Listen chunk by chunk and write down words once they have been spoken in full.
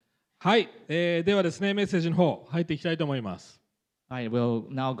はい、ではですね、メッセージの方入っていきたいと思います。Alright, we'll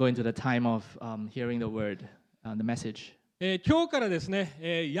now go into the time of hearing the word, the message. 今日からです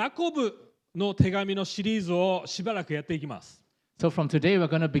ね、ヤコブの手紙のシリーズをしばらくやっていきます。So from today, we're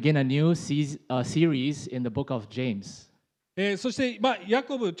going to begin a new series in the book of James. そして、ヤ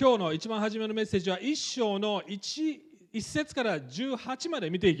コブ、今日の一番初めのメッセージは1章の 1節から18ま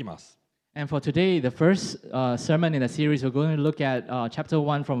で見ていきます。And for today, the first sermon in the series, we're going to look at chapter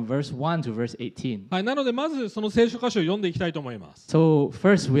 1 from verse 1 to verse 18. はい、なのでまずその聖書箇所を読んでいきたいと思います。So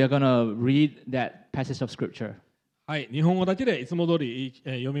first, we are going to read that passage of scripture. はい、日本語だけでいつも通り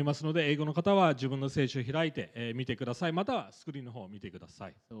読みますので、英語の方は自分の聖書を開いて見てください。またはスクリーンの方を見てくださ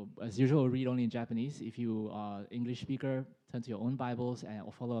い。So as usual, we'll read only in Japanese. If you are English speaker, turn to your own Bibles and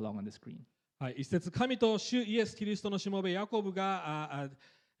follow along on the screen. はい、一節、神と主イエス・キリストのしもべヤコブが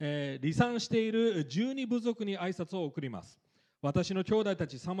離散している12部族に挨拶を送ります。私の兄弟た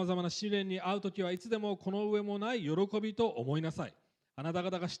ち、さまざまな試練に遭うときはいつでもこの上もない喜びと思いなさい。あなた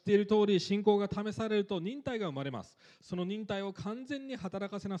方が知っている通り、信仰が試されると忍耐が生まれます。その忍耐を完全に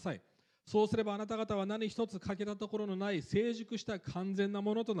働かせなさい。そうすればあなた方は何一つ欠けたところのない成熟した完全な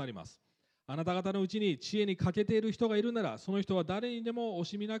ものとなります。あなた方のうちに知恵に欠けている人がいるなら、その人は誰にでも惜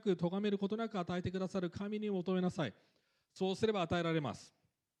しみなく咎めることなく与えてくださる神に求めなさい。そうすれば与えられます。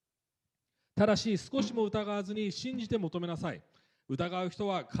ただし少しも疑わずに信じて求めなさい。疑う人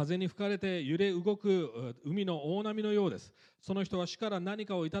は風に吹かれて揺れ動く海の大波のようです。その人は主から何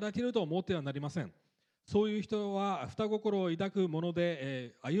かをいただけると思ってはなりません。そういう人は二心を抱くもの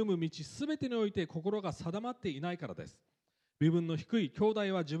で、歩む道すべてにおいて心が定まっていないからです。身分の低い兄弟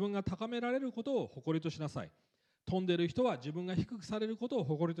は自分が高められることを誇りとしなさい。飛んでいる人は自分が低くされることを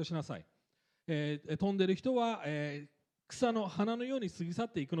誇りとしなさい。飛んでいる人は、草の花のように過ぎ去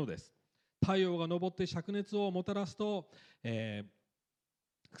っていくのです。太陽が昇って灼熱をもたらすと、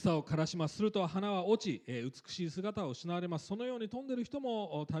草を枯らします。すると花は落ち、美しい姿を失われます。そのように飛んでいる人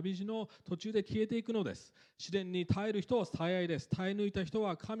も旅路の途中で消えていくのです。試練に耐える人は幸いです。耐え抜いた人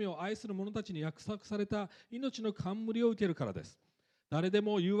は神を愛する者たちに約束された命の冠を受けるからです。誰で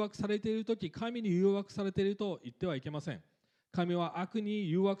も誘惑されているとき、神に誘惑されていると言ってはいけません。神は悪に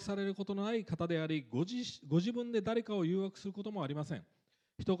誘惑されることのない方であり、ご自分で誰かを誘惑することもありません。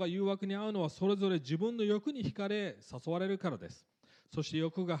人が誘惑に遭うのはそれぞれ自分の欲に惹かれ誘われるからです。そして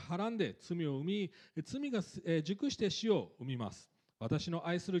欲がはらんで罪を生み、罪が熟して死を生みます。私の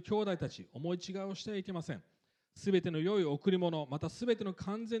愛する兄弟たち、思い違いをしてはいけません。すべての良い贈り物、またすべての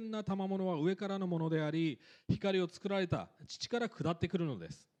完全な賜物は上からのものであり、光を作られた父から下ってくるの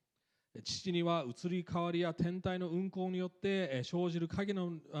です。父には移り変わりや天体の運行によって生じる影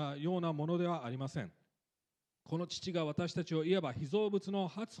のようなものではありません。この父が私たちをいわば被造物の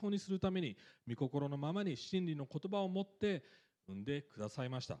発歩にするために、御心のままに真理の言葉を持って生んでください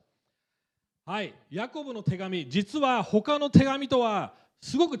ました。はい、ヤコブの手紙、実は他の手紙とは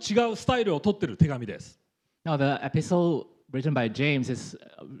すごく違うスタイルをとっている手紙です。Now, the epistle written by James is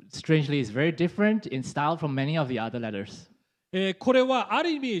strangely is very different in style from many of the other letters. これはあ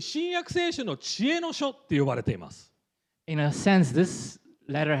る意味新約聖書の知恵の書って呼ばれています。In a sense, this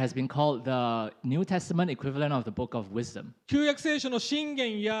letter has been called the New Testament equivalent of the book of wisdom. 旧約聖書の箴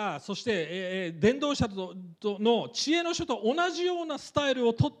言やそして、伝道者の知恵の書と同じようなスタイル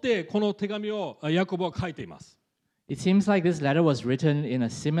をとってこの手紙をヤコブは書いています。It seems like this letter was written in a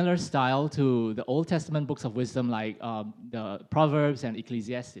similar style to the Old Testament books of wisdom like the Proverbs and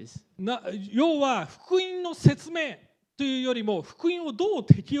Ecclesiastes. 要は福音の説明というよりも福音をどう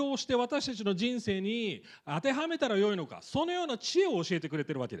適用して私たちの人生に当てはめたらよいのか、そのような知恵を教えてくれ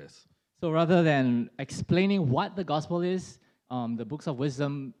ているわけです。So rather than explaining what the gospel is, the books of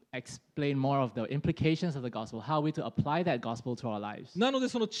wisdom explain more of the implications of the gospel, how we to apply that gospel to our lives. なので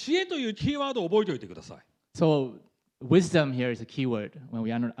その知恵というキーワードを覚えておいてください。So wisdom here is a key word when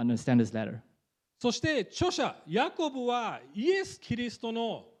we understand this letter. そして著者ヤコブはイエス・キリスト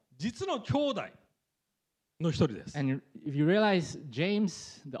の実の兄弟の一人です。And if you realize,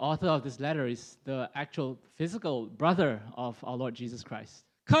 James, the author of this letter, is the actual physical brother of our Lord Jesus Christ.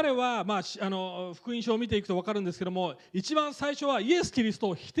 彼は、福音書を見ていくと分かるんですけども、一番最初はイエス・キリスト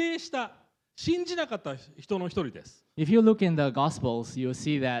を否定した、信じなかった人の一人です。If you look in the Gospels, you'll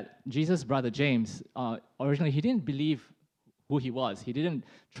see that Jesus' brother James, originally he didn't believe who he was. He didn't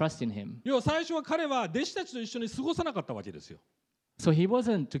trust in him. 要は最初は彼は弟子たちと一緒に過ごさなかったわけですよ。So he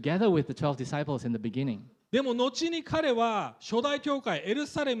wasn't together with the 12 disciples in the beginning. でも後に彼は初代教会エル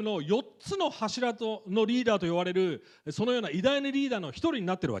サレムの4つの柱のリーダーと言われるそのような偉大なリーダーの一人に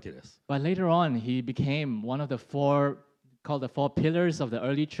なっているわけです。But later on, he became one of the four called the four pillars of the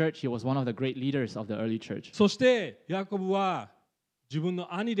early church. He was one of the great leaders of the early church. そしてヤコブは自分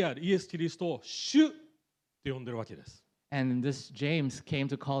の兄であるイエス・キリストを主って呼んでるわけです。And this James came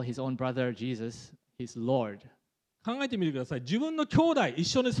to call his own brother Jesus his Lord. 考えてみてください。自分の兄弟、一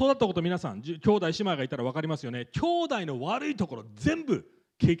緒に育ったこと皆さん、兄弟姉妹がいたら分かりますよね。兄弟の悪いところ全部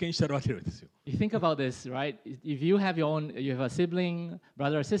経験してるわけですよ。You think about this, right? If you have you have a sibling,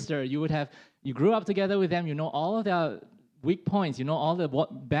 brother or sister, you grew up together with them, you know all of their weak points, you know all the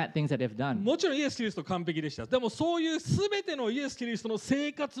bad things that they've done. もちろんイエス・キリスト完璧でした。でもそういうすべてのイエス・キリストの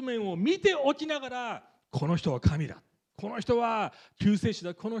生活面を見ておきながら、この人は神だ。この人は救世主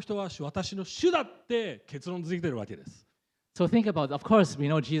だ。この人は私の主だって結論づけてるわけです。So think about, of course, we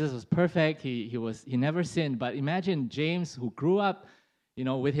know Jesus was perfect. He never sinned. But imagine James, who grew up,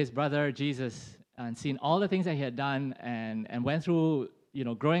 with his brother Jesus, and seen all the things that he had done, and went through,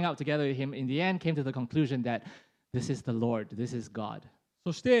 growing up together with him. In the end, came to the conclusion that this is the Lord, this is God.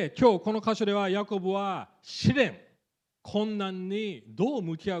 そして今日この箇所ではヤコブは試練、困難にどう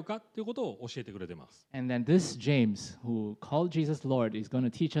向き合うかということを教えてくれています。And then this James, who called Jesus Lord, is going to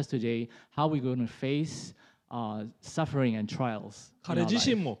teach us today how we're going to face suffering and trials. 彼自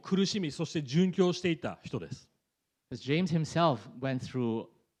身も苦しみ、そして殉教していた人です。Because James himself went through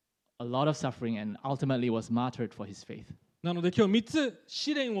a lot of suffering and ultimately was martyred for his faith. なので今日3つ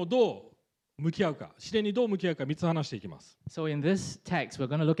試練をどう向き合うか、試練にどう向き合うか3つ話していきます。So in this text, we're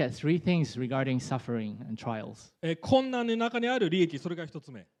going to look at three things regarding suffering and trials. 困難の中にある利益、それが1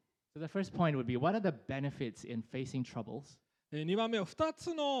つ目。So the first point would be, what are the benefits in facing troubles? 2番目は2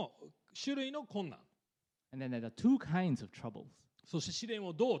つの種類の困難。And then there are two kinds of troubles. そして試練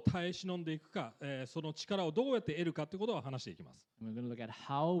をどう耐え忍んでいくか、その力をどうやって得るかということを話していきます。And we're going to look at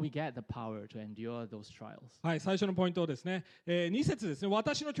how we get the power to endure those trials. はい、最初のポイントですね。2節ですね。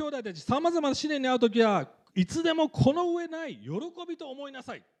私の兄弟たち、さまざまな試練に遭うときはいつでもこの上ない喜びと思いな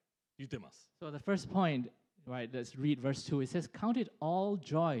さい。言ってます。So the first point, right, let's read verse 2. It says, Count it all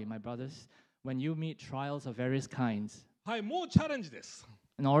joy, my brothers, when you meet trials of various kinds. はい、もうチャレンジです。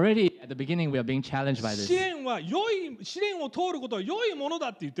And already at the beginning, we are being challenged by this. 試練を通ることは良いものだ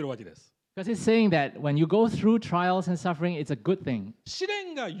って言ってるわけです。Because it's saying that when you go through trials and suffering, it's a good thing. 試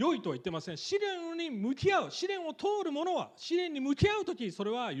練が良いとは言ってません。試練に向き合う、試練を通るものは、試練に向き合うとき、それ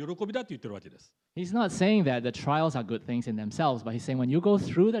は喜びだって言ってるわけです。He's not saying that the trials are good things in themselves, but he's saying when you go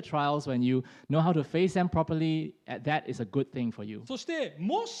through the trials, when you know how to face them properly, that is a good thing for you. そして、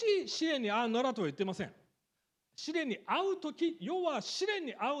もし試練に遭うならとは言ってません。試練に遭うとき、要は試練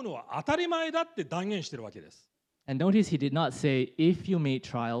に遭うのは当たり前だって断言してるわけです。And notice he did not say, if you meet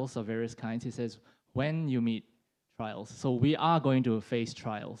trials of various kinds, he says, when you meet trials. So we are going to face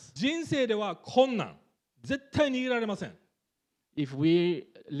trials. 人生では困難、絶対逃げられません。If we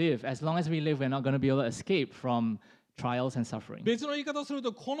live, as long as we live, we're not going to be able to escape from trials and suffering. 別の言い方をする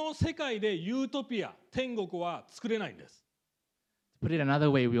と、この世界でユートピア、天国は作れないんです。Put it another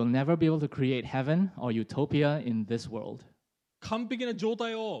way, we'll never be able to create heaven or utopia in this world. 完璧な状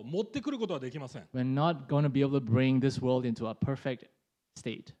態を持ってくることはできません。We're not going to be able to bring this world into a perfect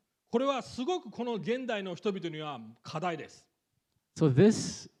state. これはすごくこの現代の人々には課題です。So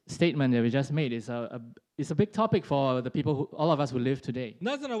this statement that we just made is a big topic for the people, all of us who live today.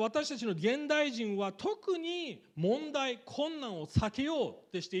 なぜなら私たちの現代人は特に問題、困難を避けよう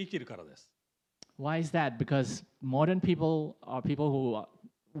ってして生きているからです。Why is that? Because modern people are people who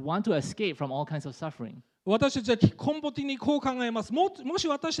want to escape from all kinds of suffering. 私たちは根本的にこう考えます。もし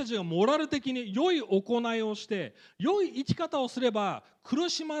私たちがモラル的に良い行いをして、良い生き方をすれば苦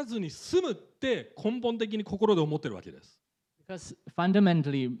しまずに済むって根本的に心で思っているわけです。Because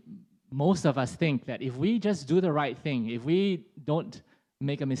fundamentally, most of us think that if we just do the right thing, if we don't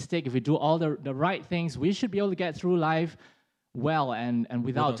make a mistake, if we do all the right things, we should be able to get through life well and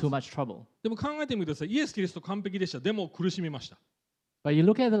without too much trouble. でも考えてみてください。イエス・キリスト完璧でした。でも苦しみました。But you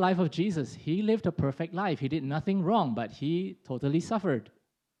look at the life of Jesus, he lived a perfect life. He did nothing wrong, but he totally suffered.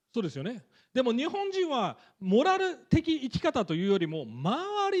 そうですよね。でも日本人はモラル的生き方というよりも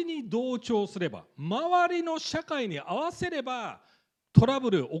周りに同調すれば、周りの社会に合わせればトラ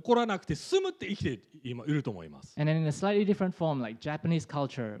ブル起こらなくて済むって生きていると思います。And then in a slightly different form, like Japanese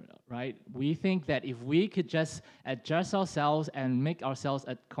culture, right? We think that if we could just adjust ourselves and make ourselves,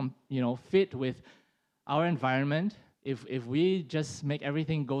 fit with our environment, if we just make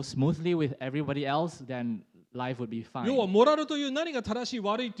everything go smoothly with everybody else, then life would be fine. 要はモラルという何が正しい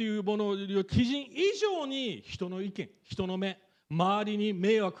悪いというものの基準以上に人の意見、人の目、周りに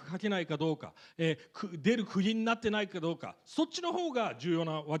迷惑かけないかどうか、出る釘になってないかどうか、そっちの方が重要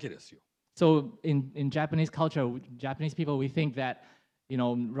なわけですよ。So in Japanese culture, Japanese people, we think that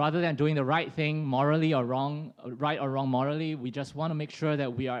rather than doing the right thing morally or wrong, right or wrong morally, we just want to make sure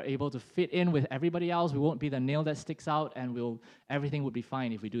that we are able to fit in with everybody else. We won't be the nail that sticks out, and everything would be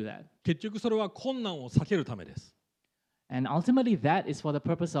fine if we do that. 結局それは困難を避けるためです。And ultimately, that is for the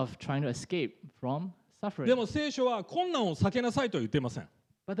purpose of trying to escape from で suffering. も聖書は困難を避けなさいとは言っていません。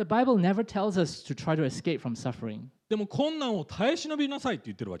 But the Bible never tells us to try to escape from suffering. でも困難を耐え忍びなさいって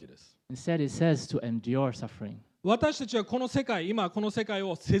言ってるわけです。 Instead, it says to endure suffering. 私たちはこの世界、今この世界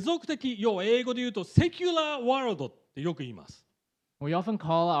を世俗的、要は英語で言うとセキュラーワールドってよく言います。We often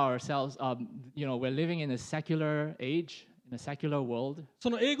call ourselves, we're living in a secular age, in a secular world. そ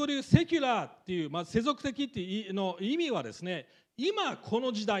の英語で言うセキュラーっていう、世俗的っていうの意味はですね、今こ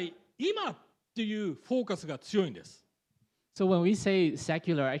の時代、今っていうフォーカスが強いんです。So when we say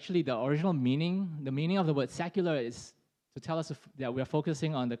secular, actually the original meaning, the meaning of the word secular is to tell us that we are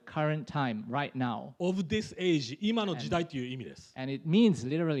focusing on the current time, right now. of this age 今の時代という意味です。 And it means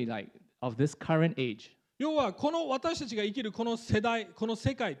literally like of this current age. 要はこの私たちが生きるこの世代、この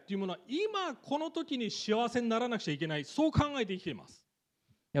世界っていうものは今この時に幸せにならなくちゃいけない、そう考えて生きています。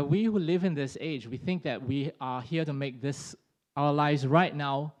 Now, we who live in this age, we think that we are here to make our lives right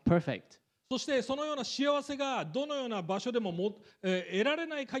now perfect. そしてそのような幸せがどのような場所でも得られ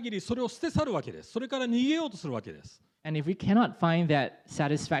ない限りそれを捨て去るわけです。それから逃げようとするわけです。 And if we cannot find that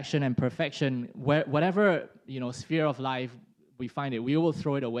satisfaction and perfection, whatever sphere of life we find it, we will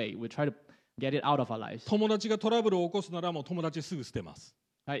throw it away. We'll try to get it out of our lives. 友達がトラブルを起こすならもう友達すぐ捨てます。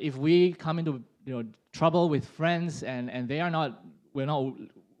 If we come into trouble with friends and we're not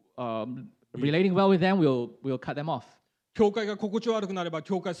relating well with them, we'll cut them off. 教会が心地悪くなれば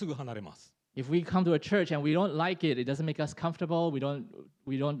教会すぐ離れます。 If we come to a church and we don't like it, it doesn't make us comfortable, we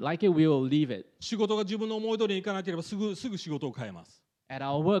don't like it, we will leave it. 仕事が自分の思い通りにいかなければすぐ仕事を変えます。 At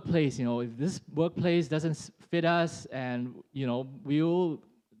our workplace, if this workplace doesn't fit us, and we'll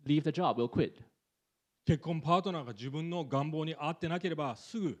leave the job, we'll quit. 結婚パートナーが自分の願望に合ってなければ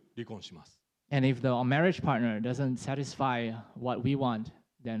すぐ離婚します。 And if the marriage partner doesn't satisfy what we want,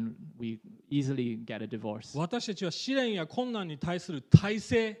 then we easily get a divorce. 私たちは試練や困難に対する耐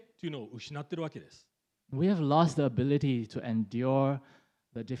性というのを失っているわけです。 We have lost the ability to endure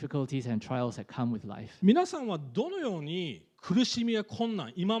the difficulties and trials that come with life. 皆さんはどのように苦しみや困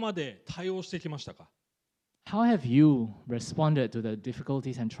難、今まで対応してきましたか？ How have you responded to the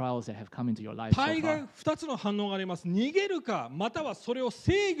difficulties and trials that have come into your life so 大概 far? 2つの反応があります。逃げるか、またはそれを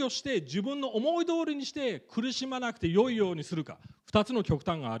制御して自分の思い通りにして苦しまなくて良いようにするか。2つの極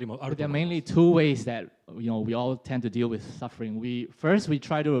端があると There 思 are います。 mainly two ways that we all tend to deal with suffering. First, we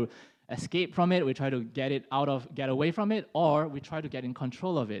try to escape from it, we try to get away from it, or we try to get in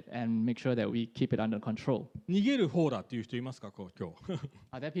control of it and make sure that we keep it under control. 逃げる方だっていう人いますか？今日。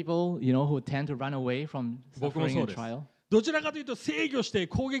 Are there people, who tend to run away from 僕も suffering そう and です。 trial? どちらかというと制御して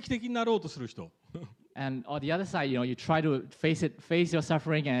攻撃的になろうとする人。 And on the other side, you try to face your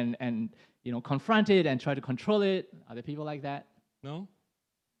suffering and confront it and try to control it. Are there people like that? No?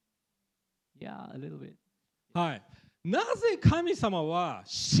 Yeah, a little bit. はい。なぜ神様は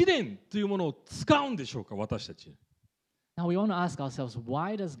試練というものを使うんでしょうか、私たち。 Now we want to ask ourselves,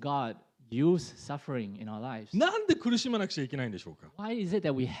 why does God use suffering in our lives? なんで苦しまなくちゃいけないんでしょうか。 Why is it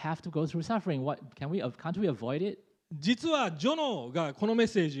that we have to go through suffering? Can't we avoid it? 実はジョノがこのメッ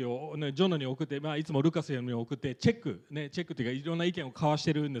セージを、ジョノに送って、いつもルカスに送ってチェックというかいろんな意見を交わし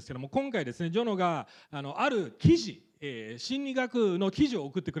てるんですけども、今回ですね、ジョノがある記事、心理学の記事を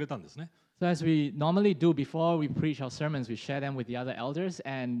送ってくれたんですね。 So as we normally do before we preach our sermons, we share them with the other elders.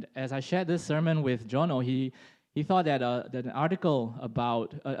 And as I shared this sermon with Jono, he thought that an article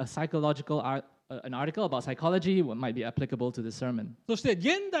about an article about psychology might be applicable to the sermon. そして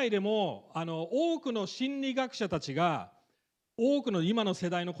現代でも多くの心理学者たちが多くの今の世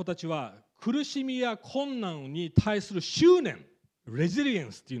代の子たちは苦しみや困難に対する執念レジリエ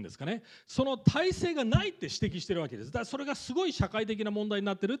ンスっていうんですかね、その体制がないって指摘してるわけです。だからそれがすごい社会的な問題に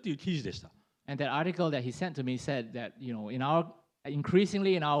なってるっていう記事でした。 And that article that he sent to me said that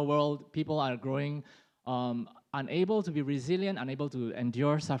increasingly in our world, people are growing unable to be resilient, unable to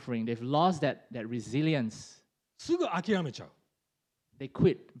endure suffering. They've lost that resilience. すぐ諦めちゃう。 They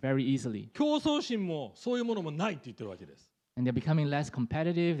quit very easily. 競争心もそういうものもないって言ってるわけです。 And they're becoming less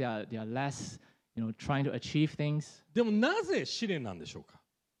competitive. They are less, trying to achieve things. でもなぜ試練なんでしょうか。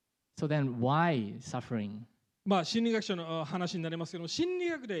 So then why suffering? 心理学者の話になりますけども、心理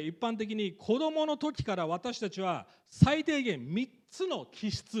学で一般的に子どもの時から私たちは最低限3つの気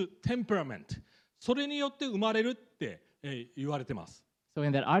質、テンペラメント、それによって生まれるって言われてます。 So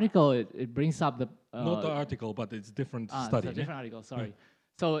in that article, it brings up Not the article, but it's different It's study. a different article, sorry.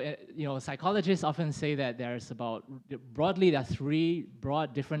 So, psychologists often say that broadly, there are three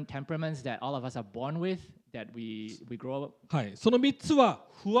broad different temperaments that all of us are born with, that we grow up. はい、その3つは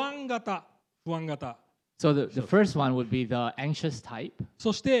不安型。So, the first one would be the anxious type.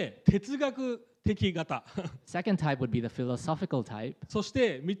 そして哲学的型。Second type would be the philosophical type. そし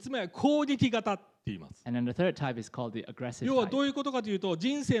て3つ目は攻撃型って言います。And then the third type is called the aggressive 要は type. どういうことかというと、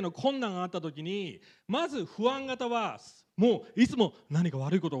人生の困難があった時に、まず不安型はもういつも何か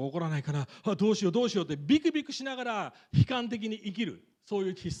悪いことが起こらないかな、どうしようってビクビクしながら悲観的に生きる、そうい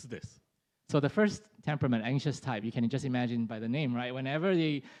う気質です。So the first temperament, anxious type, you can just imagine by the name, right? Whenever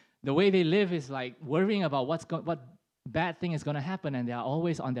the way they live is like worrying about what bad thing is going to happen, and they are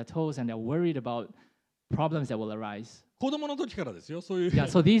always on their toes, and they're worried about problems that will arise. 子供の時からですよ、そういう。Yeah,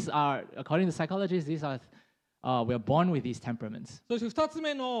 so these are, according to psychologists, we are born with these temperaments. そして2つ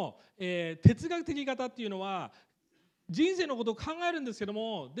目の、哲学的型っていうのは、人生のことを考えるんですけど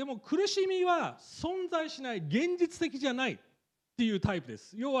も、でも苦しみは存在しない、現実的じゃないっていうタイプで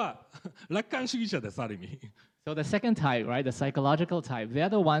す。要は楽観主義者です、ある意味。So the second type, right, the psychological type, they're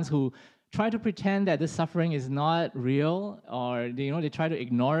the ones who try to pretend that this suffering is not real, or they try to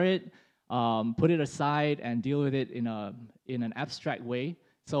ignore it, put it aside, and deal with it in an abstract way.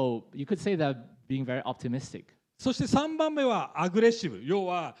 So you could say they're being very optimistic. そして3番目はアグレッシブ、要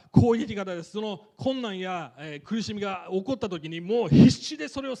は攻撃型です。その困難や、苦しみが起こった時にもう必死で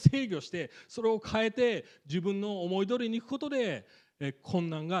それを制御して、それを変えて自分の思い通りにいくことで、困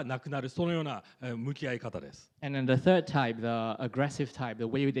難がなくなる、そのような、向き合い方です。And then the third type, the aggressive type, the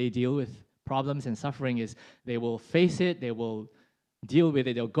way they deal with problems and suffering is they will face it, they will deal with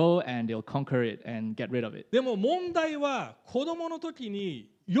it, they'll go and they'll conquer it and get rid of it. でも問題は子供の時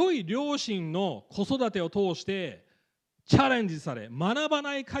に良い両親の子育てを通してチャレンジされ学ば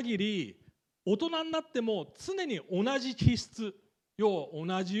ない限り大人になっても常に同じ気質、要は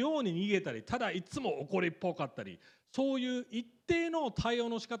同じように逃げたり、ただいつも怒りっぽかったり、そういう一定の対応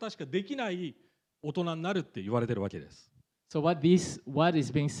の仕方しかできない大人になるって言われてるわけです。So what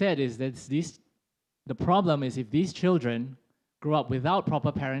is being said is that the problem is if these children grow up without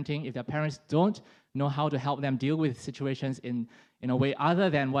proper parenting, if their parents don't know how to help them deal with situations in a way other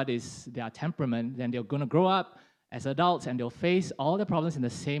than what is their temperament, then they're going to grow up as adults and they'll face all the problems in the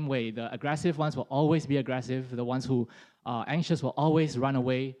same way. The aggressive ones will always be aggressive. The ones who are anxious will always run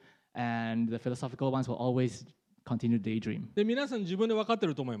away. And the philosophical ones will always continue to daydream. で、皆さん自分で分かって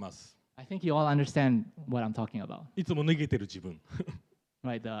ると思います。I think you all understand what I'm talking about. いつも逃げてる自分。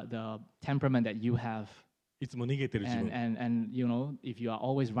Right, the temperament that you have. いつも逃げてる自分。And if you are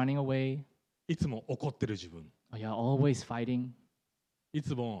always running away, いつも怒ってる自分。or you're always fighting, い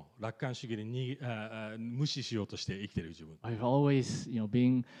つも楽観主義に無視しようとして生きてる自分。or you're always,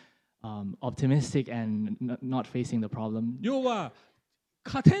 being optimistic and not facing the problem. 要は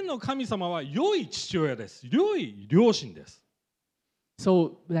天の神様は良い父親です。良い両親です。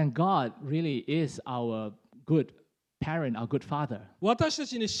So then God really is our good parent, our good father. 私た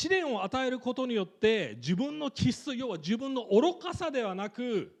ちに試練を与えることによって自分の気質、要は自分の愚かさではな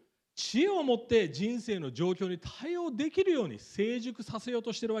く知恵を持って人生の状況に対応できるように成熟させよう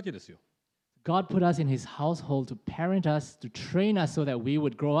としているわけですよ。God put us in His household to parent us, to train us so that we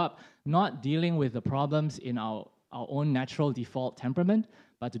would grow up not dealing with the problems in our own natural default temperament,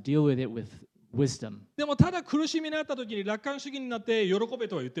 but to deal with it with wisdom. でもただ苦しみになった時に楽観主義になって喜べ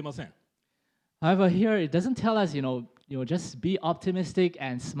とは言ってません。However, here it doesn't tell us, just be optimistic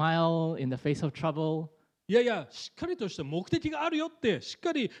and smile in the face of trouble. いやいや、しっかりとした目的があるよってしっ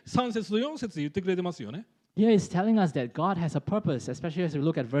かり3節と4節で言ってくれてますよね。Here it's telling us that God has a purpose, especially as we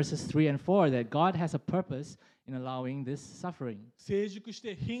look at verses 3 and 4, that God has a purpose in allowing this suffering. 成熟し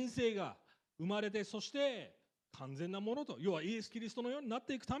て品性が生まれて、そして完全なものと、要はイエス・キリストのようになっ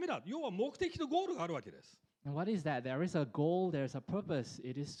ていくためだ。要は目的とゴールがあるわけです。And what is that? There is a goal, there is a purpose.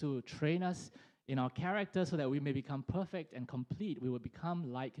 It is to train us in our character so that we may become perfect and complete. We will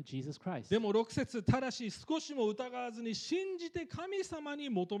become like Jesus Christ. でも6節、ただし少しも疑わずに信じて神様に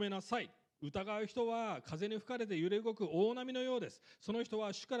求めなさい。疑う人は風に吹かれて揺れ動く大波のようです。その人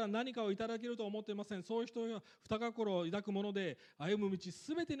は主から何かをいただけると思っていません。そういう人は二心を抱くもので、歩む道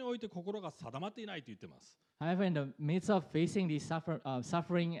すべてにおいて心が定まっていないと言っています。However, in the midst of facing these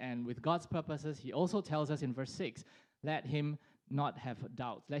suffering and with God's purposes, He also tells us in verse 6, let him not have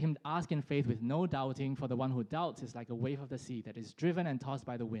doubts. Let him ask in faith with no doubting, for the one who doubts is like a wave of the sea that is driven and tossed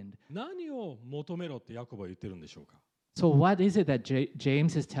by the wind. 何を求めろってヤコブは言ってるんでしょうか。So what is it that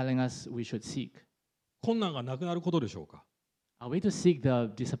James is telling us we should seek? 困難がなくなることでしょうか。Are we to seek the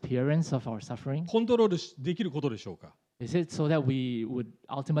disappearance of our suffering? コントロールできることでしょうか。Is it so that we would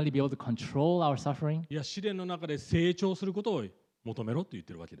ultimately be able to control our suffering? いや、試練の中で成長することを求めろって言っ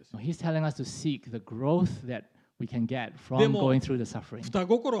てるわけですよ。 He's telling us to seek the growth that we can get で from も going through the suffering. 二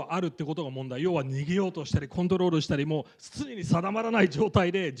心あるってことが問題。要は逃げようとしたりコントロールしたり、もう常に定まらない状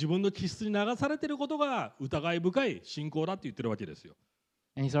態で自分の気質に流されていることが疑い深い信仰だって言ってるわけですよ。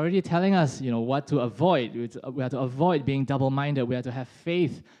 And he's already telling us, what to avoid. We have to avoid being double-minded. We have to have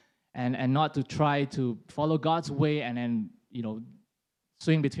faith and not to try to follow God's way and then,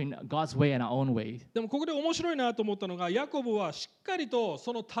 swing between God's way and our own way. でもここで面白いなと思ったのが、ヤコブはしっかりと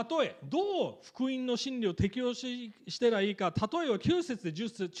その例え、どう福音の真理を適用してらいいか、例えを9節で9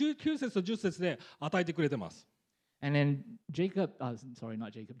節と10節で与えてくれてます。 And then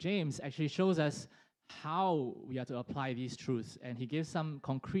James actually shows us how we have to apply these truths. And he gives some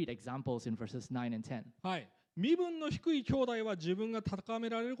concrete examples in verses 9 and 10. はい。身分の低い兄弟は自分が高め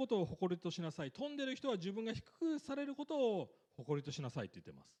られることを誇りとしなさい。富んでる人は自分が低くされることを誇りとしなさいって言っ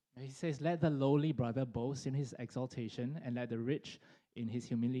てます。 He says, let the lowly brother boast in his exaltation and let the rich in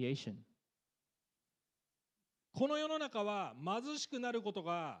his humiliation. この世の中は貧しくなること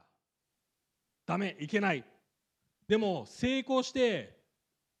がダメ、いけない。でも成功して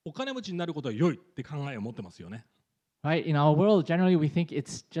お金持ちになることは良いって考えを持ってますよね。 Right? In our world, generally we think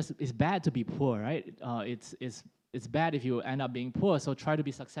it's bad to be poor, right? It's bad if you end up being poor, so try to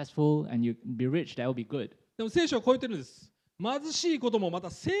be successful and you be rich, that will be good. でも聖書はこう言ってるんです。貧しいこともまた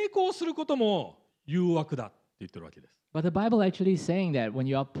成功することも誘惑だって言ってるわけです。 But the Bible actually is saying that when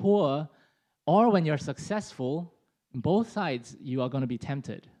you are poor or when you're successful, both sides you are going to be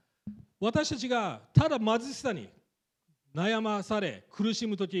tempted. 私たちがただ貧しさに悩まされ苦し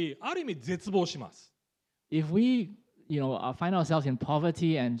むとき、ある意味絶望します。 If we find ourselves in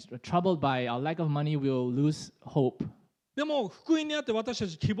poverty and troubled by our lack of money, we'll lose hope. でも福音にあって私た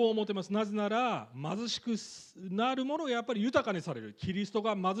ち希望を持てます。なぜなら貧しくなるものがやっぱり豊かにされる。キリスト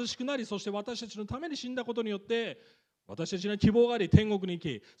が貧しくなり、そして私たちのために死んだことによって私たちに希望があり天国に行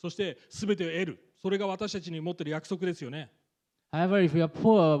き、そして全てを得る。それが私たちに持っている約束ですよね。 However, if we are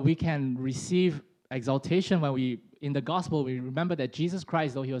poor, we can receive exaltation when in the gospel, we remember that Jesus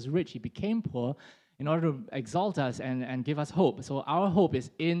Christ, though he was rich, he became poor in order to exalt us and give us hope. So our hope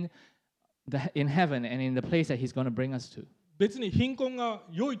is in heaven and in the place that he's going to bring us to. 別に貧困が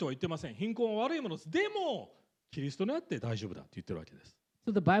良いとは言ってません。貧困は悪いものです。でもキリストにあって大丈夫だって言ってるわけです。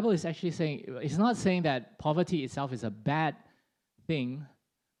 So the Bible is actually saying, it's not saying that poverty itself is a bad thing,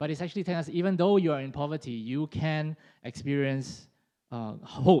 but it's actually telling us even though you are in poverty, you can experience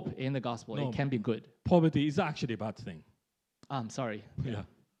hope in the gospel. No. It can be good. Poverty is actually a bad thing. I'm sorry. Yeah.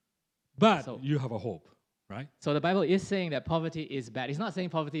 But So- you have a hope, right? So the Bible is saying that poverty is bad. It's not saying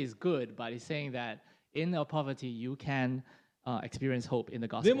poverty is good, but it's saying that in your poverty you can experience hope in the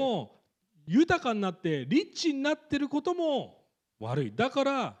で gospel. も豊かになってリッチになっていることも悪い。だか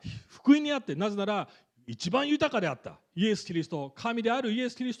ら福音にあって、なぜなら一番豊かであったイエス・キリスト、神であるイエ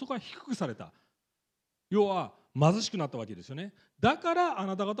ス・キリストが低くされた。要は貧しくなったわけですよね。だからあ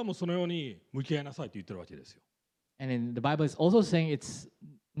なた方もそのように向き合いなさいと言ってるわけですよ。 And then the Bible is also saying it's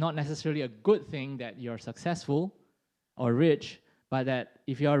not necessarily a good thing that you're successful or rich, but that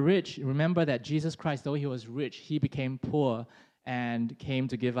if you are rich, remember that Jesus Christ, though he was rich, he became poor and came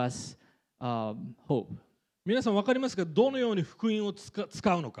to give us hope. 皆さん分かりますか？どのように福音を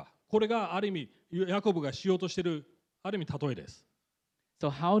使うのか。これがある意味ヤコブがしようとしているある意味例えです。 So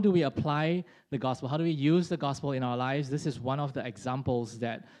how do we apply the gospel? How do we use the gospel in our lives? This is one of the examples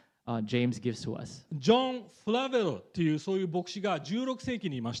that James gives to us. ジョン・フラベロっていうそういう牧師が16世紀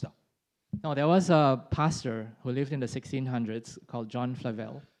にいました。 Now, there was a pastor who lived in the 1600s called John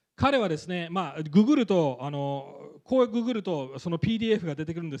Flavel. 彼はですね、ググるとこうググるとその PDF が出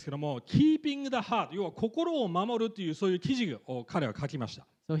てくるんですけども、Keeping the Heart、要は心を守るっていうそういう記事を彼は書きました。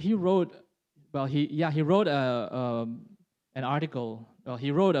 So he wrote an article. Well,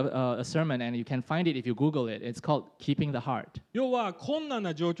 he wrote a sermon, and you can find it if you Google it. It's called "Keeping the Heart." 要は困難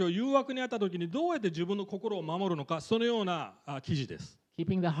な状況、誘惑にあった時にどうやって自分の心を守るのか、そのような記事です。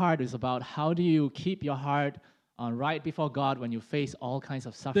 Keeping the heart is about how do you keep your heart right before God when you face all kinds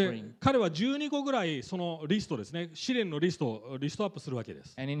of で suffering. 彼は12個ぐらいそのリストですね、試練のリストをリストアップするわけで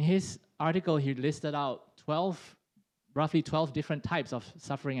す。 And in his article, he listed out roughly 12 different types of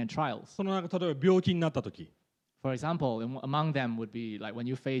suffering and trials. その中、例えば病気になった時、 For example, among them would be like when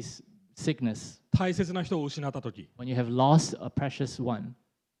you face sickness, 大切な人を失った時、 when you have lost a precious one.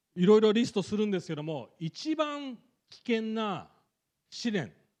 いろいろリストするんですけども、一番危険な試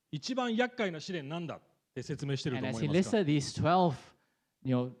練、一番厄介な試練なんだって説明している And と as 思 he いますが。 listed these 12,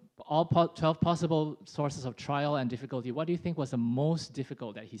 all 12 possible sources of trial and difficulty, what do you think was the most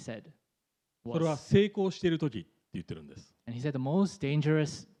difficult that he said? それは成功している時って言ってるんです。 And he said the most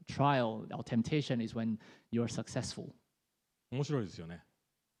dangerous trial or temptation is when you're successful. 面白いですよね。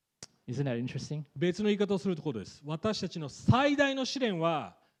Isn't that interesting? 別の言い方をするところです。私たちの最大の試練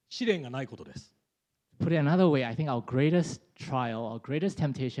は試練がないことです。Put it another way, I think our greatest trial, our greatest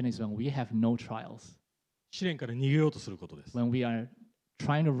temptation is when we have no trials. 試練から逃げようとすることです。When we are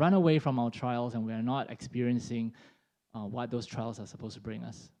trying to run away from our trials and we are not experiencing what those trials are supposed to bring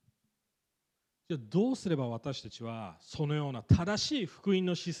us. じゃあどうすれば私たちはそのような正しい福音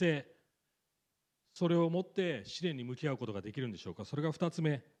の姿勢、それを持って試練に向き合うことができるんでしょうか。それが2つ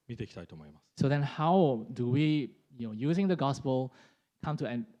目見ていきたいと思います。So then how do we, using the gospel, come to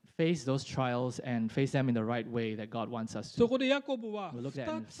and face those trials and face them in the right way that God wants us そ to? こでヤコブは We'll look at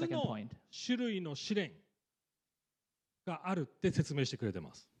it in 2 the つ second の point. 種類の試練があるって説明してくれてい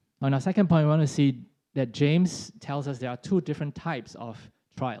ます。On our second point, we want to see that James tells us there are two different types of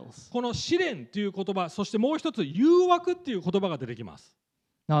trials. この試練という言葉、そしてもう一つ誘惑っていう言葉が出てきます。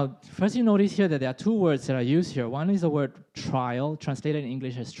Now, first you notice here that there are two words that are used here. One is the word trial, translated in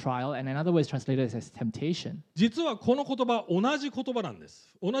English as trial, and another word is translated as temptation. 実はこの言葉同じ言葉なんで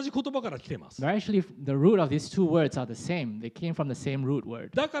す。同じ言葉から来ています。 But actually, the root of these two words are the same. They came from the same root word.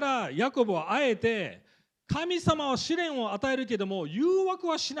 だからヤコブはあえて神様は試練を与えるけども誘惑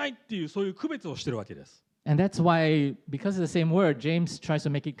はしないっていうそういう区別をしているわけです。And that's why, because of the same word, James tries to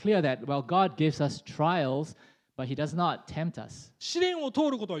make it clear that, well, God gives us trials, but he does not tempt us. 試練を通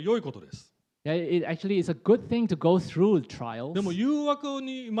ることは良いことです。It actually is a good thing to go through trials. でも誘惑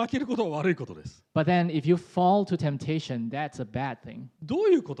に負けることは悪いことです。 But then if you fall to temptation, that's a bad thing. どう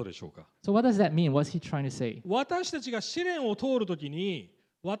いうことでしょうか。 So what does that mean? What's he trying to say? 私たちが試練を通るときに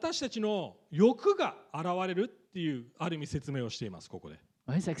私たちの欲が現れるっていうある意味説明をしています。ここで。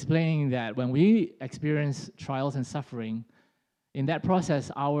Well, he's explaining that when we experience trials and suffering, in that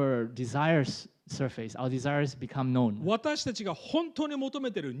process, our desires surface, our desires become known. 私たちが本当に求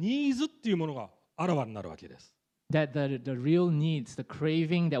めているニーズっていうものがあらわになるわけです。That the real needs, the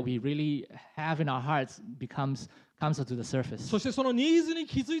craving that we really have in our hearts comes to the surface. そしてそのニーズに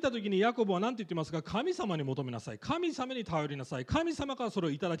気づいたときにヤコブは何て言ってますか。神様に求めなさい。神様に頼りなさい。神様からそれ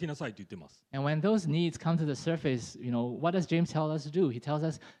をいただきなさいと言っています。 And when those needs come to the surface, what does James tell us to do? He tells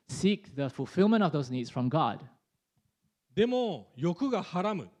us seek the fulfillment of those needs from God. でも欲がは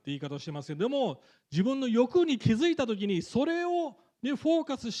らむって言い方をしてますけど、でも自分の欲に気づいたときにそれを、ね、フォー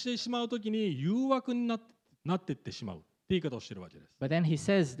カスしてしまうときに誘惑になっていってしまうって言い方をしているわけです。 But then he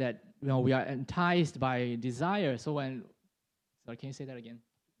says that we are enticed by desire. So sorry, can you say that again?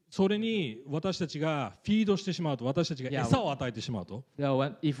 それに私たちがフィードしてしまうと、私たちが餌を与えてしまうと、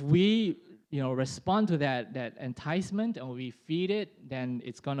If we respond to that enticement and we feed it, then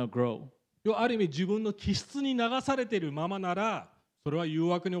it's gonna grow. ある意味自分の気質に流されているままならそれは誘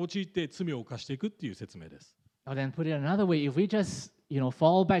惑に陥って罪を犯していくっていう説明です。 Or then put it another way, if we just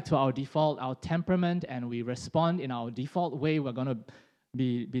fall back to our default, our temperament, and we respond in our default way, we're gonna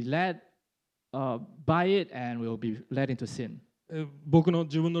be led by it, and we'll be led into sin. 僕の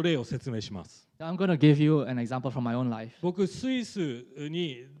自分の例を説明します。 So I'm gonna give you an example from my own life. 僕スイス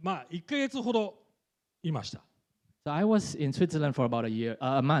に1ヶ月ほどいました。 So I was in Switzerland for about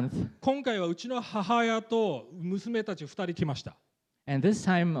a month. 今回はうちの母親と娘たち2人来ました。 And this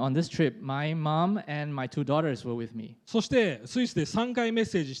time on this trip, my mom and my two daughters were with me. そしてスイスで3回メッ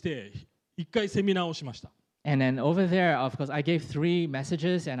セージして1回セミナーをしました。 And then over there, of course, I gave 3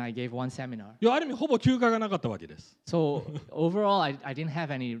 messages and I gave 1 seminar. ある意味ほぼ休暇がなかったわけです。 So overall, I didn't have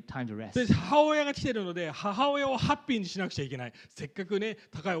any time to rest. で母親が来ているので母親をハッピーにしなくちゃいけない。せっかくね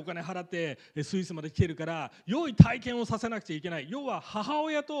高いお金払ってスイスまで来ているから良い体験をさせなくちゃいけない。要は母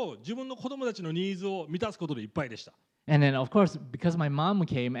親と自分の子供たちのニーズを満たすことでいっぱいでした。 And then, of course, because my mom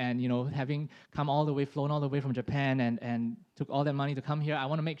came and, having come flown all the way from Japan and took all that money to come here, I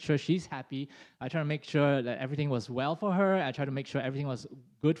want to make sure she's happy. I try to make sure that everything was well for her. I try to make sure everything was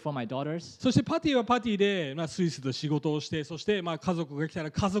good for my daughters. そしてパティはパティで、スイスで仕事をして、そして家族が来た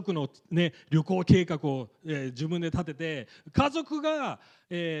ら家族の、ね、旅行計画を、自分で立てて、家族が、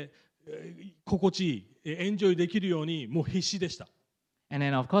心地いい、エンジョイできるようにもう必死でした。 And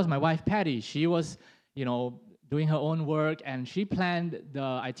then, of course, my wife, Patty, she was, doing her own work, and she planned the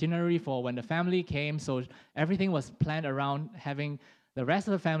itinerary for when the family came. So everything was planned around having the rest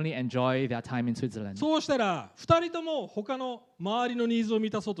of the family enjoy their time in Switzerland. そうしたら2人とも他の周りのニーズを満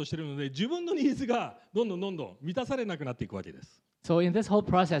たそうとしているので、自分のニーズがどんどん満たされなくなっていくわけです。 So in this whole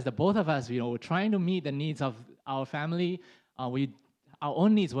process, the both of us, were trying to meet the needs of our family. Our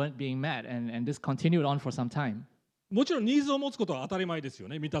own needs weren't being met, and this continued on for some time. もちろんニーズを持つことは当たり前ですよ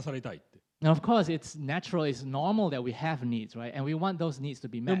ね。満たされたいって。 Now, of course, it's natural, it's normal that we have needs, right? And we want those needs to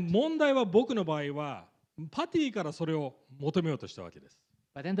be で met. も問題は僕の場合はパティからそれを求めようとしたわけです。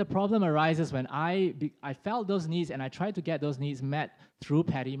But then the problem arises when I felt those needs and I tried to get those needs met through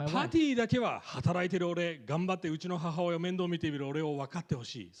Patty, my パ wife. ティだけは働いてる俺、頑張ってうちの母親を面倒見ている俺を分かってほ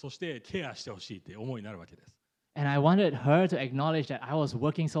しい、そしてケアしてほしいって思いになるわけです。And I wanted her to acknowledge that I was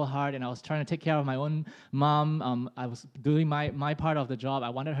working so hard and I was trying to take care of my own mom. I was doing my part of the job. I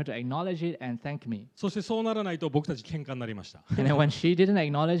wanted her to acknowledge it and thank me. そしてそうならないと僕たち喧嘩になりました。 And then when she didn't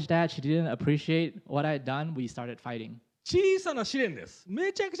acknowledge that, she didn't appreciate what I had done, we started fighting. 小さな試練です。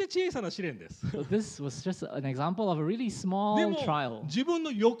めちゃくちゃ小さな試練です。 So this was just an example of a really で small も trial. 自分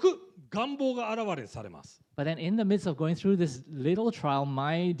の欲、願望が現れされます。 But then in the midst of going through this little trial,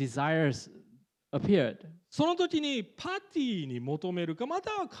 my desires appeared. その時にパティに求めるか、また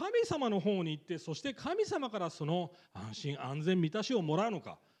は神様の方に行って、そして神様からその安心安全満たしをもらうの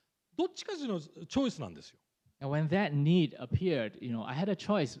か、どっちかのチョイスなんですよ。 And when that need appeared, I had a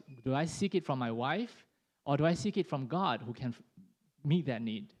choice. Do I seek it from my wife or do I seek it from God who can meet that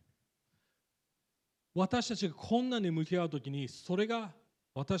need? 私たちが困難に向き合う時に、それが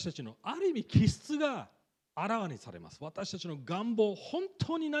私たちのある意味気質があらわにされます。私たちの願望、本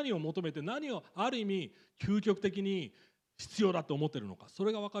当に何を求めて、何をある意味究極的に必要だと思っているのか、そ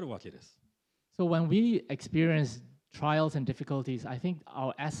れが分かるわけです。 So when we experience trials and difficulties, I think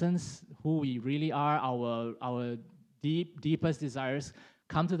our essence, who we really are, our deepest desires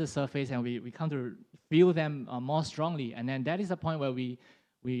come to the surface and we come to feel them more strongly. And then that is the point where we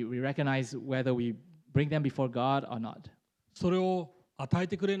recognize whether we bring them before God or not. それを与え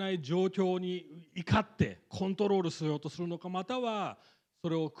てくれない状況に怒ってコントロールしようとするのか、またはそ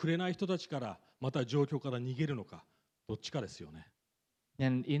れをくれない人たちからまた状況から逃げるのか、どっちかですよね。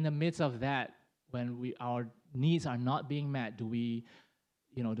 And in the midst of that, when our needs are not being met, do we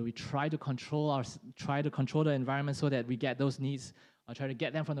try to control the environment so that we get those needs, or try to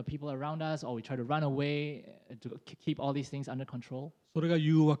get them from the people around us, or we try to run away to keep all these things under control? それが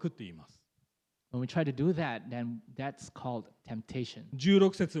誘惑って言います。 When we try to do that, then that's called temptation.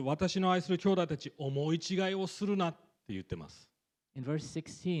 16節、私の愛する兄弟たち、思い違いをするなって言ってます。 In verse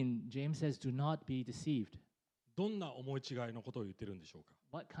 16, James says, "Do not be deceived." どんな思い違いのことを言ってるんでしょうか。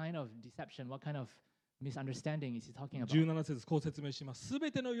 What kind of deception, what kind of misunderstanding is he talking about? 17節、こう説明します。す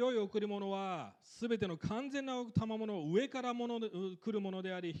べての良い贈り物は、すべての完全な賜物を上から来るもの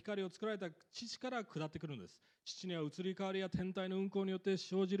であり、光を作られた父から下ってくるんです。父には移り変わりや天体の運行によって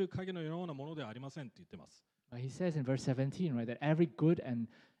生じる影のようなものではありませんって言ってます。 He says in verse 17, right, that every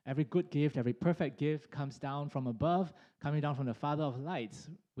good gift, every perfect gift comes down from above, coming down from the Father of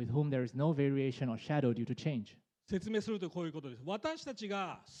lights, with whom there is no variation or shadow due to change. 説明するとこういうことです。私たち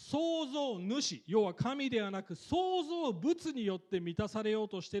が創造主、要は神ではなく創造物によって満たされよう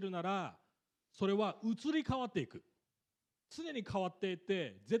としているなら、それは移り変わっていく。常に変わっていっ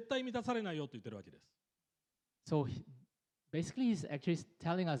て絶対満たされないよと言ってるわけです。 So basically, he's actually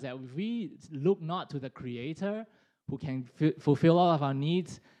telling us that if we look not to the Creator who can fulfill all of our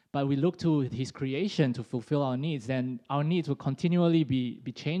needs, but we look to His creation to fulfill our needs, then our needs will continually be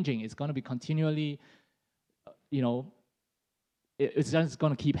changing. It's going to be continually, it's just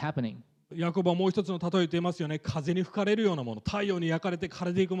going to keep happening. ヤコブはもう一つの例えを言っていますよね。風に吹かれるようなもの、太陽に焼かれて枯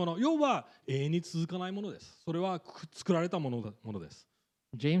れていくもの、要は永遠に続かないものです。それは作られたものです。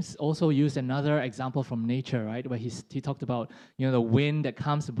 James also used another example from nature, right? Where he talked about, the wind that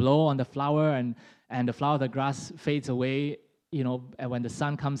comes to blow on the flower and the flower of the grass fades away, and when the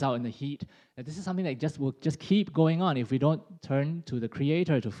sun comes out in the heat. And this is something that will just keep going on if we don't turn to the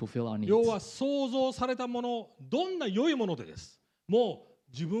Creator to fulfill our needs. 要は創造されたもの、どんな良いものでです。も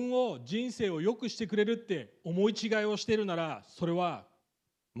う自分を人生を良くしてくれるって思い違いをしているなら、それは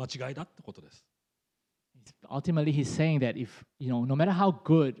間違いだってことです。 Ultimately, he's saying that if, no matter how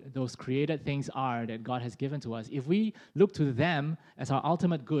good those created things are that God has given to us, if we look to them as our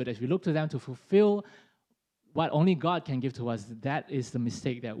ultimate good, if we look to them to fulfill what only God can give to us, that is the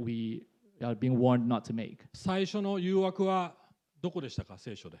mistake that we are being warned not to make. 最初の誘惑はどこでしたか、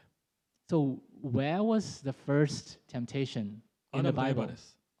聖書で。 So, where was the first temptation ア in ダ the ムとエバ Bible? で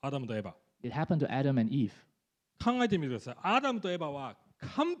す。アダムとエバ。 It happened to Adam and Eve. 考えてみてください。アダムとエバは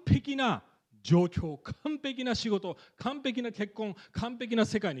完璧な状況、完璧な仕事、完璧な結婚、完璧な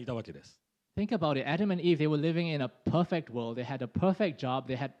世界にいたわけです。 Think about it. Adam and Eve, they were living in a perfect world. They had a perfect job.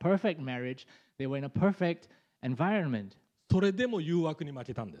 They had perfect marriage. They were in a perfect environment. それでも誘惑に負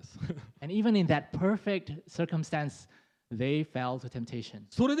けたんです。 And even in that perfect circumstance, they fell to temptation.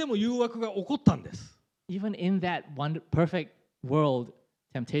 それでも誘惑が起こったんです。 Even in that one perfect world,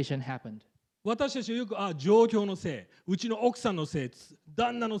 temptation happened. 私たちはよく状況のせい、うちの奥さんのせい、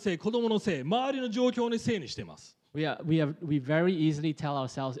旦那のせい、子供のせい、周りの状況のせいにしてます。We very easily tell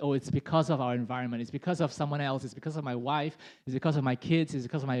ourselves, oh, it's because of our environment, it's because of someone else, it's because of my wife, it's because of my kids, it's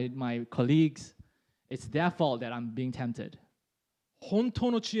because of my colleagues. It's their fault that I'm being tempted. 本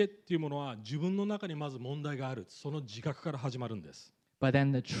当の知恵っていうものは自分の中にまず問題がある、その自覚から始まるんです。But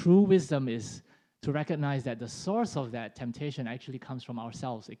then the true wisdom is to recognize that the source of that temptation actually comes from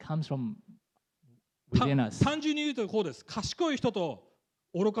ourselves. It comes from within us. 単純に言うとこうです。賢い人と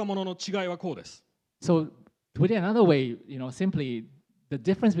愚か者の違いはこうです。So, to put it another way, simply, the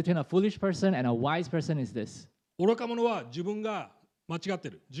difference between a foolish person and a wise person is this. 愚か者は自分が間違って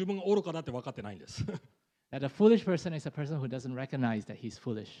る。自分が愚かだって分かってないんです。That a foolish person is a person who doesn't recognize that he's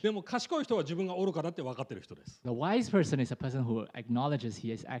foolish. でも賢い人は自分が愚かだって分かってる人です。The wise person is a person who acknowledges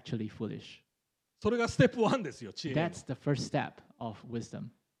he is actually foolish. それがステップ1ですよ、知恵の。That's the first step of wisdom.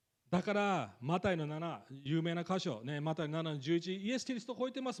 だから、マタイの7、有名な箇所、マタイの7の11、イエス・キリストを超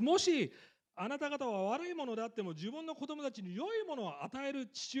えてます。もし、あなた方は悪いものであっても自分の子供たちに良いものを与える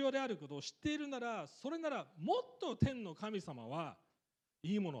父親であることを知っているなら、それならもっと天の神様は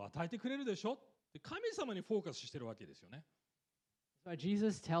いいものを与えてくれるでしょ。神様にフォーカスしてるわけですよね。So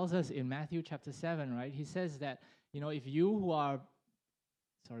Jesus tells us in Matthew chapter 7, right? He says that, if you who are,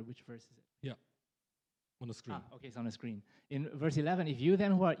 sorry, which verse is it? Yeah, on the screen. Okay, it's on the screen. In verse 11, if you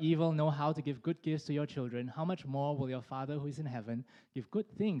then who are evil know how to give good gifts to your children, how much more will your Father who is in heaven give good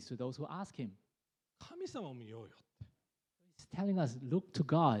things to those who ask him? 神様を見ようよ。He's telling us, look to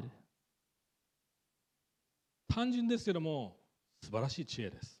God. 単純ですけども、素晴らしい知恵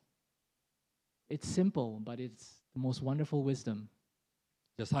です。It's simple, but it's the most wonderful wisdom.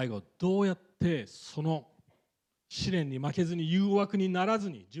 じゃあ最後、どうやってその試練に負けずに、誘惑にならず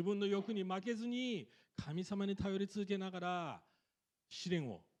に、自分の欲に負けずに、神様に頼り続けながら試練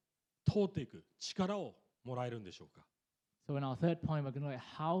を通っていく力をもらえるんでしょうか。So in our third point, we're going to look at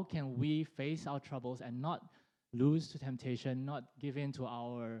how can we face our troubles and not lose to temptation, not give in to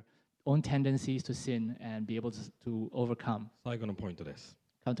our own tendencies to sin and be able to overcome. 最後のポイントです。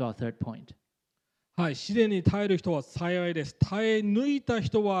Come to our third point. はい、試練に耐える人は幸いです。耐え抜いた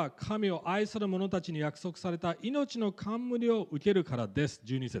人は神を愛する者たちに約束された命の冠を受けるからです。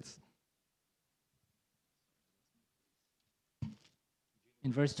12節。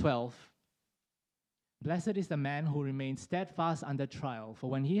In verse 12, Blessed is the man who remains steadfast under trial, for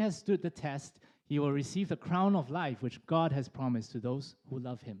when he has stood the test, he will receive the crown of life which God has promised to those who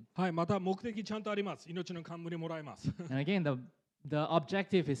love him. はい、また目的ちゃんとあります。命の冠もらえます。And again, the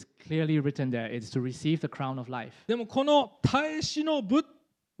objective is clearly written there. It's to receive the crown of life. でもこの耐え忍ぶ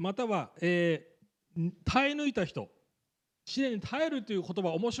または、耐え抜いた人、試練に耐えるという言葉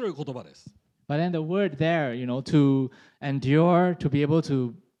は面白い言葉です。But then the word there, to endure, to be able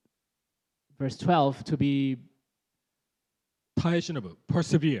to, verse 12, to be 耐え忍ぶ、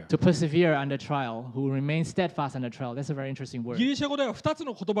persevere。to persevere under trial, who remain steadfast under trial. That's a very interesting ギ word. リシャ語では2つ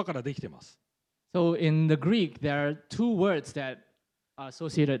の言葉からできています。So in the Greek, there are two words that are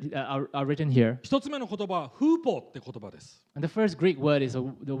associated, are written here. 1つ目の言葉はフーポーって言葉です。And the first Greek word is the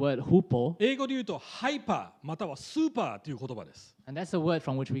word hupo, 英語で言うとハイパーまたはスーパーという言葉です。 and that's the word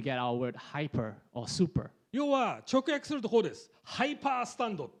from which we get our word hyper or super. 要は直訳するとこうです。ハイパースタ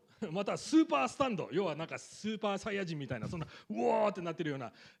ンドまたはスーパースタンド、要はなんかスーパーサイヤ人みたいな、そんなうわーってなってるよう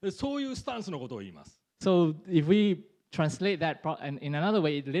な、そういうスタンスのことを言います。So if we translate that and in another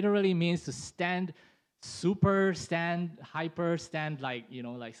way, it literally means to stand super, stand hyper, stand like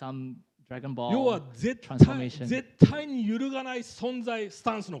some Dragon 要は Ball 絶 transformation. 対に揺るがない存在、ス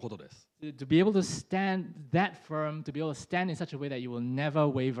タンスのことです。To be able to stand that firm, to be able to stand in such a way that you will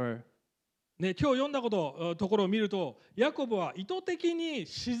never waver. ね、今日読んだところを見ると、ヤコブは意図的に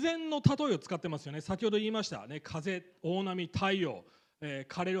自然の例えを使ってますよね。先ほど言いました、ね、風、大波、太陽、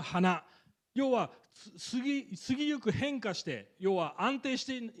枯れる花。要は過ぎゆく変化して、要は安定し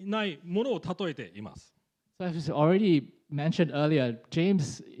ていないものを例えています。So as already mentioned earlier,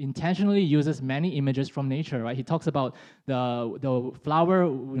 James intentionally uses many images from nature, right? He talks about the flower,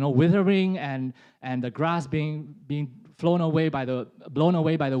 withering and the grass being blown away by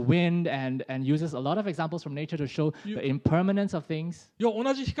the wind, and uses a lot of examples from nature to show the impermanence of things.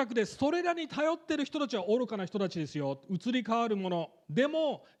 同じ比較で、それらに頼っている人たちは愚かな人たちですよ。移り変わるもの。で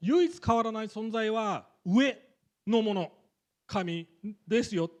も唯一変わらない存在は上のもの。神で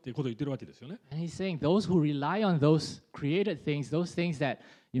すよっていうことを言ってるわけですよね。And he's saying those who rely on those created things, those things that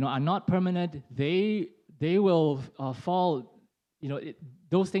are not permanent, they will fall.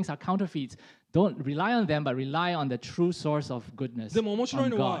 Those things are counterfeits. Don't rely on them, but rely on the true source of goodness. でも面白い on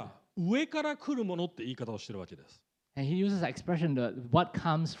の God. は上から来るものって言い方をしてるわけです。And he uses that expression, what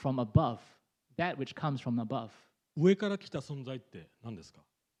comes from above, that which comes from above. 上から来た存在って何ですか？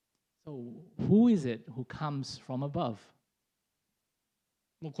 So who is it who comes from above?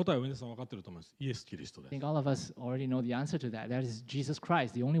 もう答えは皆さん分かっていると思います。イエス・キリストで I す。 think all of us already know the answer to that. That is Jesus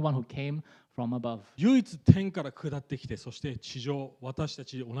Christ, the only one who came from above. 唯一天から下ってきて、そして地上、私た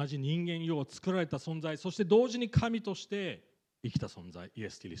ち同じ人間よう作られた存在、そして同時に神として生きた存在、イエ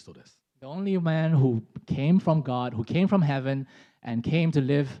ス・キリストです。The only man who came from God, who came from heaven, and came to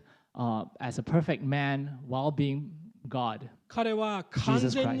live as a perfect man while being God. 彼は完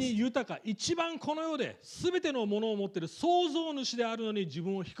全に豊か、一番この世で全てのものを持っている創造主であるのに自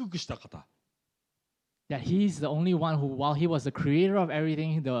分を低くした方。That he's the only one who, while he was the creator of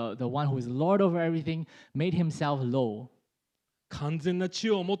everything, the one who is Lord over everything, made himself low. 完全な知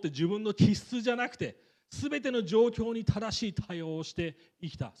恵を持って自分の気質じゃなくて、全ての状況に正しい対応をして生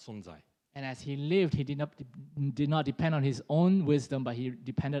きた存在。And as he lived, he did not depend on his own wisdom, but he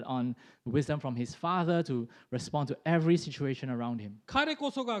depended on wisdom from his Father to respond to every situation around him. 彼こ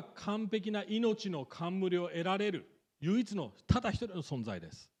そが完璧な命の冠を得られる唯一のただ一人の存在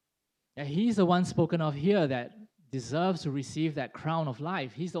です。And he's the one spoken of here that deserves to receive that crown of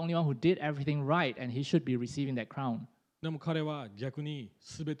life. He's the only one who did everything right, and he should be receiving that crown. でも彼は逆に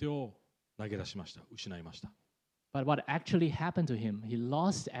全てを投げ出しました。失いました。But what actually happened to him? He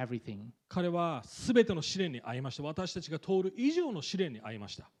lost everything. 彼は全ての試練に遭いました。私たちが通る以上の試練に遭いま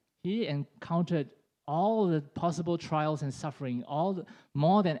した。He encountered all the possible trials and suffering,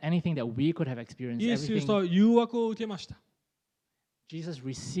 more than anything that we could have experienced. イエス・キリストは誘惑を受けました。Jesus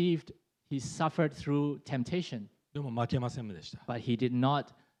received, he suffered through temptation, でも負けませんでした。but he did not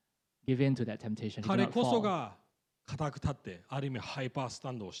give in to that temptation. He did 彼 not こそ fall. が固く立って、ある意味ハイパース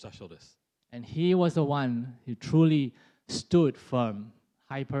タンドをした人です。And he was the one who truly stood firm,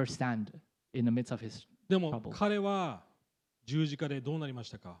 hyper stand in the midst of his でも trouble. 彼は十字架でどうなりまし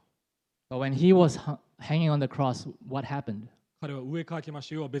たか？ But when he was hanging on the cross, what happened? 彼は上かきまし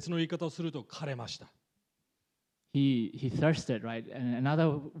た。要は別の言い方をすると枯れました。He thirsted, right? And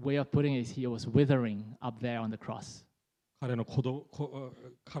another way of putting it is he was withering up there on the cross. 彼の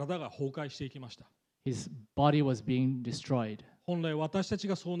体が崩壊していきました。His body was being destroyed. 本来私たち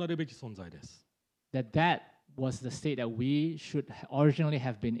がそうなるべき存在です。That was the state that we should originally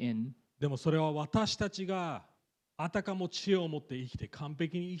have been in. でもそれは私たちがあたかも知恵を持って生きて完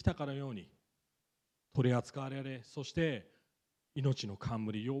璧に生きたかのように取り扱われ、そして命の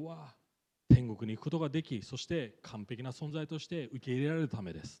冠、要は天国に行くことができ、そして完璧な存在として受け入れられるた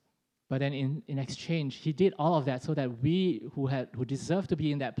めです。But then in exchange, he did all of that so that we who deserve to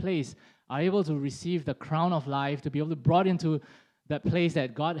be in that place are able to receive the crown of life, to be able to be brought into that place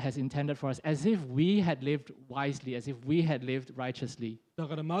that God has intended for us, as if we had lived wisely, as if we had lived righteously. だ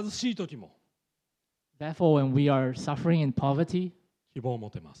から貧しい時も Therefore, when we are suffering in poverty, 希望を持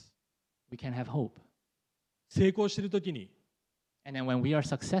てます。 we can have hope. 成功している時に、 And then when we are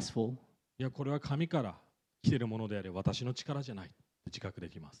successful, いやこれは神から来ているものであり、私の力じゃないと自覚で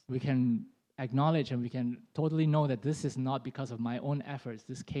きます。 we can acknowledge and we can totally know that this is not because of my own efforts.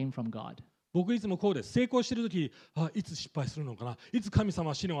 This came from God. 僕いつもこうです。成功している時、いつ失敗するのかな、いつ神様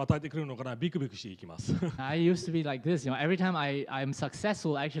は試練を与えてくれるのかな、ビクビクしていきます。I used to be like this, every time I'm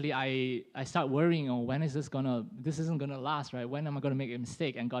successful, actually I start worrying, when is this isn't gonna last, right? When am I gonna make a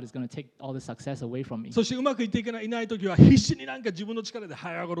mistake and God is gonna take all the success away from me? そしてうまくいっていない時は必死になんか自分の力で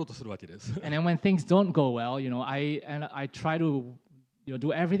這い上がろうとするわけです。 And then when things don't go well, I try to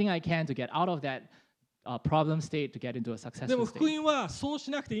do everything I can to get out of that problem state to get into a でも successful 福 state. 音はそう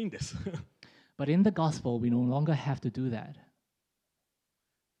しなくていいんです。 But in the gospel, we no longer have to do that.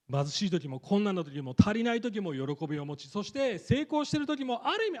 貧しい時も困難な時も足りない時も喜びを持ち、そして成功している時も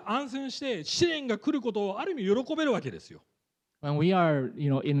ある意味安心して試練が来ることをある意味喜べるわけですよ。 When we are,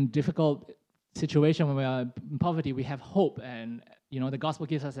 in difficult situation, when we are in poverty, we have hope, and the gospel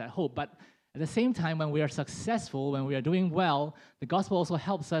gives us that hope. But at the same time, when we are successful, when we are doing well, the gospel also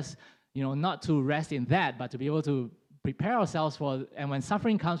helps us, not to rest in that, but to be able to prepare ourselves for, and when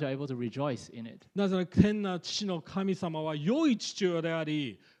suffering comes, we are able to rejoice in it. なぜなら天な父の神様は良い父親であ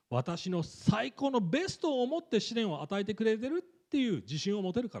り、私の最高のベストを持って試練を与えてくれてるっていう自信を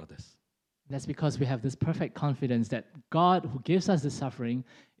持てるからです。 That's because we have this perfect confidence that God, who gives us the suffering,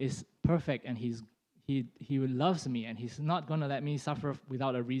 is perfect, and He loves me, and He's not going to let me suffer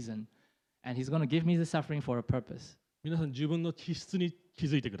without a reason, and He's going to give me the suffering for a purpose. 皆さん自分の気質に気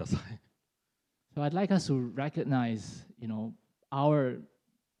づいてください。 So I'd like us to recognize, our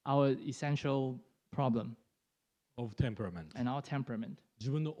essential problem of temperament. and our temperament.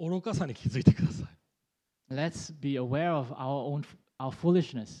 自分の愚かさに気づいてください。 Let's be aware of our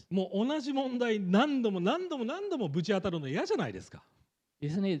foolishness. もう同じ問題何度もぶち当たるの嫌じゃないですか。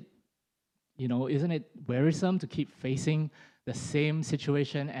 Isn't it wearisome to keep facing the same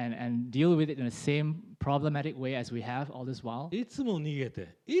situation and deal with it in the same problematic way as we have all this while? いつも逃げ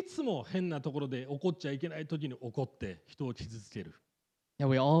て、いつも変なところで怒っちゃいけない時に怒って人を傷つける。Yeah,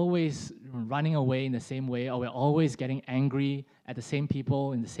 we're always running away in the same way, or we're always getting angry at the same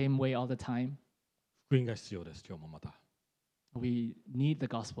people in the same way all the time. 福音が必要です。今日もまた。We need the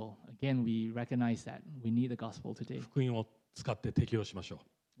gospel. Again, we recognize that. We need the gospel today. 福音を使って適用しましょ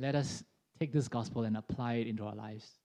う。Let us take this gospel and apply it into our lives.